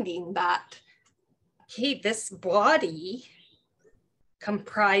understanding that, hey, this body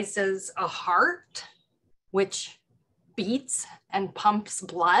comprises a heart, which beats and pumps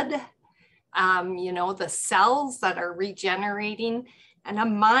blood, you know, the cells that are regenerating, and a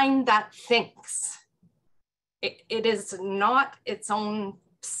mind that thinks. It is not its own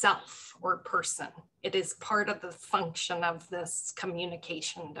self or person. It is part of the function of this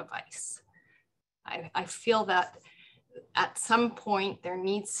communication device. I feel that at some point there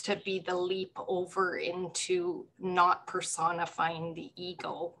needs to be the leap over into not personifying the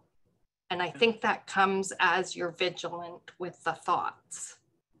ego. And I think that comes as you're vigilant with the thoughts,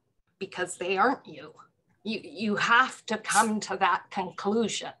 because they aren't you. You have to come to that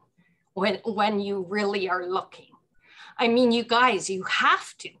conclusion when you really are looking. I mean, you guys, you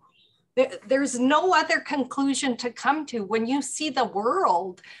have to. There's no other conclusion to come to when you see the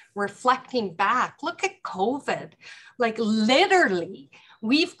world reflecting back. Look at COVID. Like literally,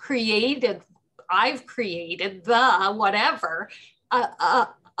 I've created the whatever,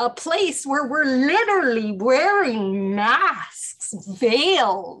 a place where we're literally wearing masks,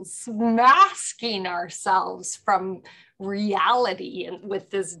 veils, masking ourselves from reality and with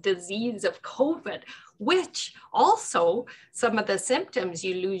this disease of COVID, which also some of the symptoms,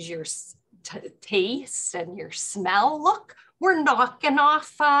 you lose your taste and your smell. Look, we're knocking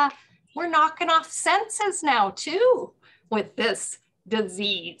off senses now too with this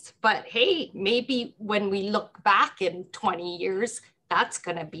disease. But hey, maybe when we look back in 20 years, that's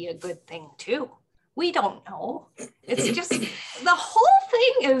going to be a good thing too. We don't know. It's just, the whole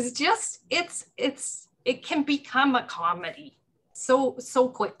thing is just, it can become a comedy so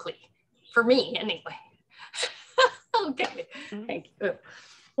quickly, for me anyway. Okay, thank you.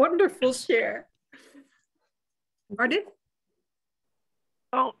 Wonderful share. Pardon?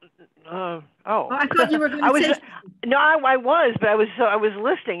 Oh. I thought you were going to say. No, I was, but I was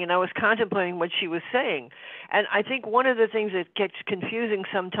listening and I was contemplating what she was saying. And I think one of the things that gets confusing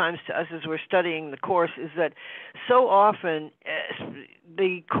sometimes to us as we're studying the Course is that so often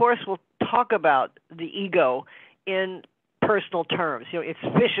the Course will talk about the ego in personal terms. You know, it's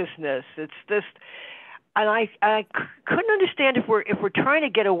viciousness, it's this. And I couldn't understand if we're trying to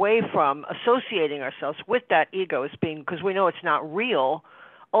get away from associating ourselves with that ego as being, because we know it's not real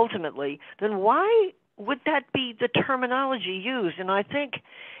ultimately, then why would that be the terminology used? And I think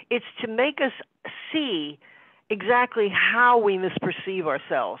it's to make us see exactly how we misperceive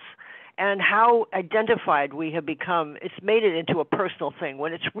ourselves and how identified we have become. It's made it into a personal thing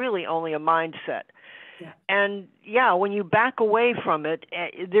when it's really only a mindset. Yeah. And yeah, when you back away from it,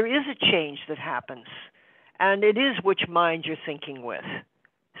 there is a change that happens, and it is which mind you're thinking with.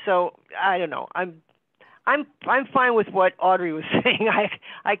 So I don't know. I'm fine with what Audrey was saying.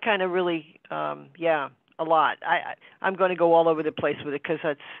 I kind of really yeah, a lot. I'm going to go all over the place with it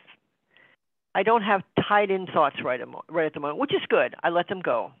because I don't have tied in thoughts right at the moment, which is good. I let them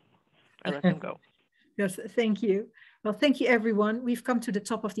go. Yes, thank you. Well, thank you, everyone. We've come to the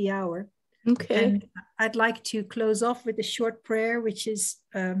top of the hour. Okay. And I'd like to close off with a short prayer, which is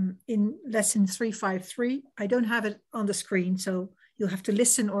in lesson 353. I don't have it on the screen, so you'll have to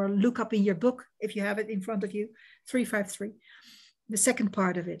listen or look up in your book if you have it in front of you. 353, the second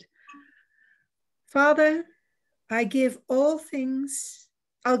part of it. Father, I'll give all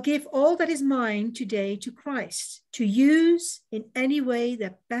that is mine today to Christ, to use in any way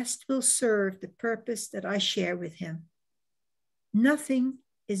that best will serve the purpose that I share with him. Nothing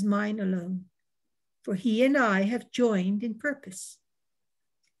is mine alone, for he and I have joined in purpose.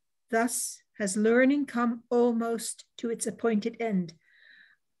 Thus has learning come almost to its appointed end.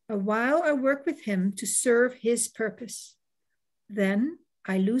 A while I work with him to serve his purpose. Then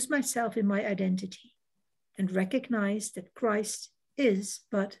I lose myself in my identity and recognize that Christ is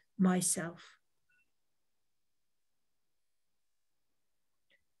but myself.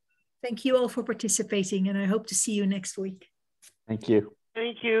 Thank you all for participating, and I hope to see you next week. Thank you.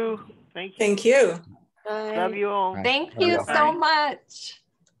 Thank you. Thank you. Thank you. Bye. Love you all. Bye. Thank Bye. you Bye. so much.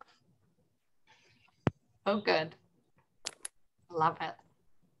 So good. Love it.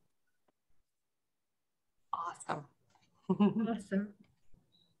 Awesome. Awesome.